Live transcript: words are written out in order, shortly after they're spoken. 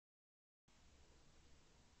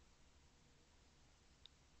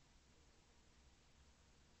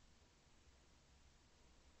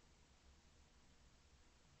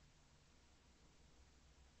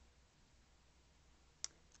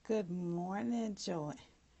Good morning, Joy.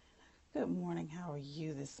 Good morning. How are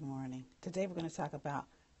you this morning? Today we're going to talk about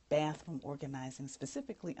bathroom organizing,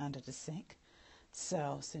 specifically under the sink.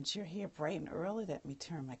 So since you're here bright and early, let me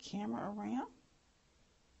turn my camera around.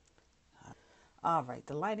 All right,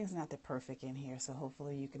 the lighting's not that perfect in here, so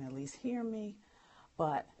hopefully you can at least hear me.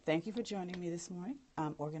 But thank you for joining me this morning.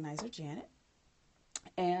 I'm Organizer Janet,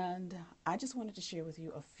 and I just wanted to share with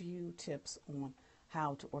you a few tips on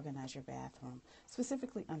how to organize your bathroom,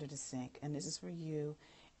 specifically under the sink. And this is for you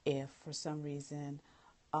if for some reason,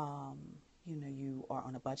 you are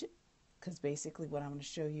on a budget, because basically what I'm going to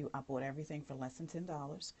show you, I bought everything for less than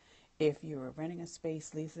 $10. If you're renting a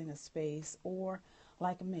space, leasing a space, or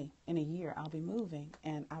like me, in a year I'll be moving,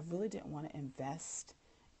 and I really didn't want to invest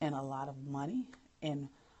in a lot of money in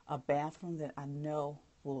a bathroom that I know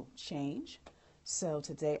will change. So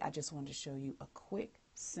today I just wanted to show you a quick,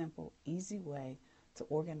 simple, easy way to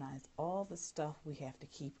organize all the stuff we have to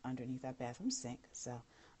keep underneath our bathroom sink. So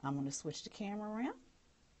I'm going to switch the camera around.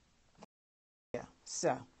 Yeah,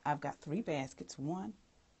 so I've got 3 baskets, 1,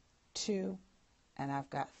 2, and I've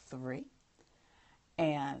got 3.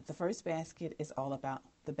 And the first basket is all about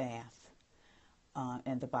the bath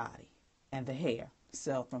and the body and the hair.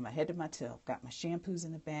 So from my head to my toe, I've got my shampoos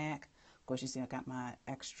in the back. Of course, you see I got my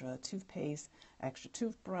extra toothpaste, extra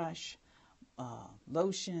toothbrush,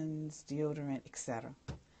 lotions, deodorant, etc.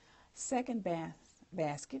 Second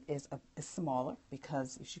basket is smaller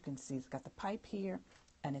because, as you can see, it's got the pipe here,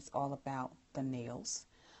 and it's all about the nails.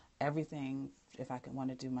 Everything, if I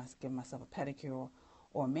want to give myself a pedicure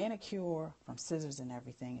or manicure, from scissors and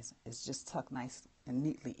everything, is just tucked nice and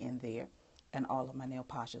neatly in there. And all of my nail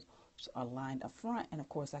polishes are lined up front, and of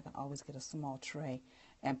course I can always get a small tray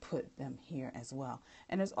and put them here as well.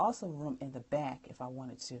 And there's also room in the back if I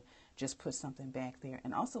wanted to just put something back there.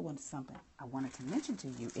 And also something I wanted to mention to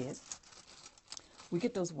you is we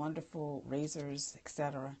get those wonderful razors,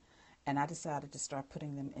 etc. And I decided to start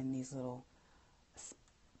putting them in these little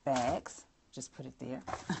bags. Just put it there.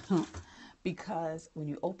 Because when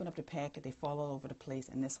you open up the packet, they fall all over the place,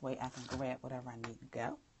 and this way I can grab whatever I need to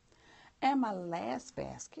go. And my last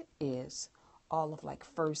basket is all of like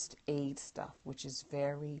first aid stuff, which is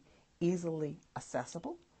very easily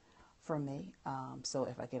accessible for me. So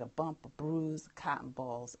if I get a bump, a bruise, cotton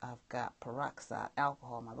balls, I've got peroxide,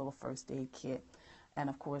 alcohol, my little first aid kit. And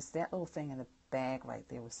of course, that little thing in the bag right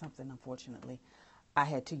there was something, unfortunately, I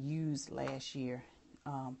had to use last year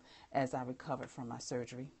as I recovered from my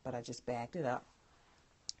surgery, but I just bagged it up.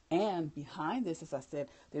 And behind this, as I said,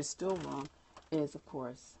 there's still room, is of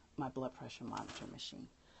course my blood pressure monitor machine.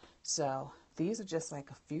 So these are just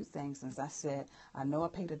like a few things. As I said, I know I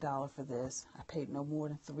paid $1 for this. I paid no more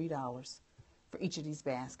than $3 for each of these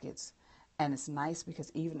baskets. And it's nice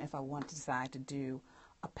because even if I want to decide to do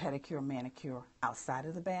a pedicure, manicure outside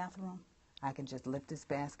of the bathroom, I can just lift this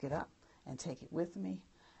basket up and take it with me.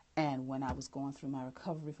 And when I was going through my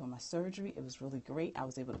recovery from my surgery, it was really great. I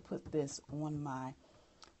was able to put this on my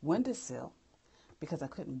windowsill because I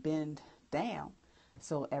couldn't bend down.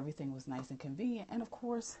 So everything was nice and convenient. And of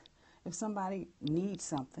course, if somebody needs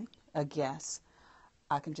something, a guest,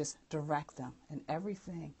 I can just direct them, and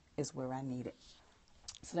everything is where I need it.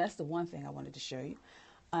 So that's the one thing I wanted to show you.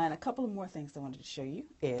 And a couple of more things I wanted to show you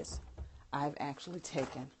is I've actually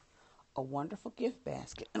taken a wonderful gift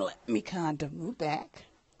basket. And let me kind of move back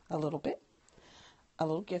a little bit. A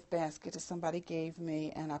little gift basket that somebody gave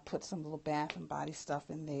me, and I put some little bath and body stuff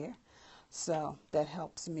in there. So that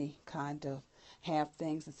helps me kind of have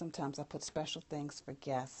things, and sometimes I put special things for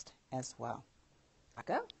guests as well.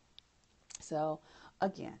 Okay. So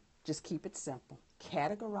again, just keep it simple.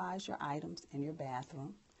 Categorize your items in your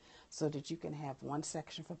bathroom so that you can have one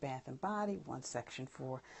section for bath and body, one section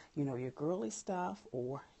for, your girly stuff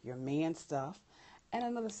or your man stuff, and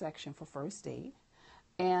another section for first aid.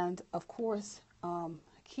 And of course, I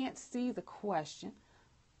can't see the question.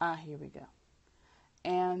 Here we go.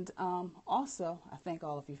 And also, I thank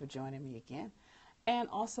all of you for joining me again. And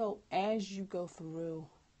also, as you go through,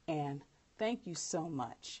 and thank you so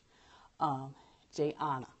much,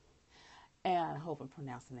 Jayana, and I hope I'm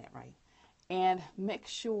pronouncing that right. And make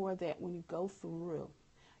sure that when you go through,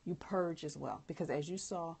 you purge as well. Because as you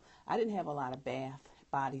saw, I didn't have a lot of bath,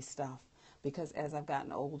 body stuff, because as I've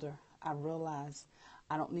gotten older, I realized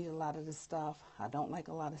I don't need a lot of this stuff. I don't like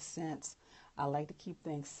a lot of scents. I like to keep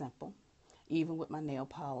things simple, even with my nail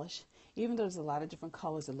polish, even though there's a lot of different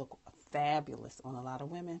colors that look fabulous on a lot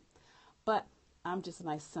of women. But I'm just a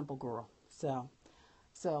nice, simple girl.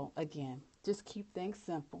 So again, just keep things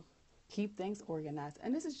simple. Keep things organized.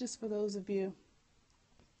 And this is just for those of you.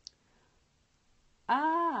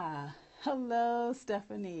 Hello,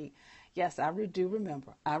 Stephanie. Yes, do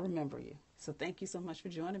remember. I remember you. So thank you so much for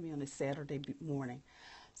joining me on this Saturday morning.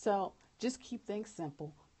 So just keep things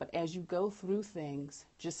simple, but as you go through things,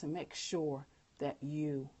 just make sure that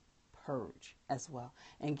you purge as well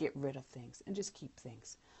and get rid of things and just keep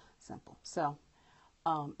things simple. So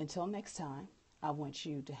until next time, I want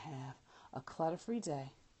you to have a clutter-free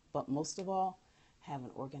day, but most of all, have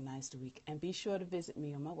an organized week. And be sure to visit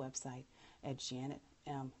me on my website at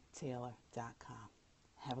janetmtaylor.com.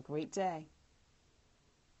 Have a great day.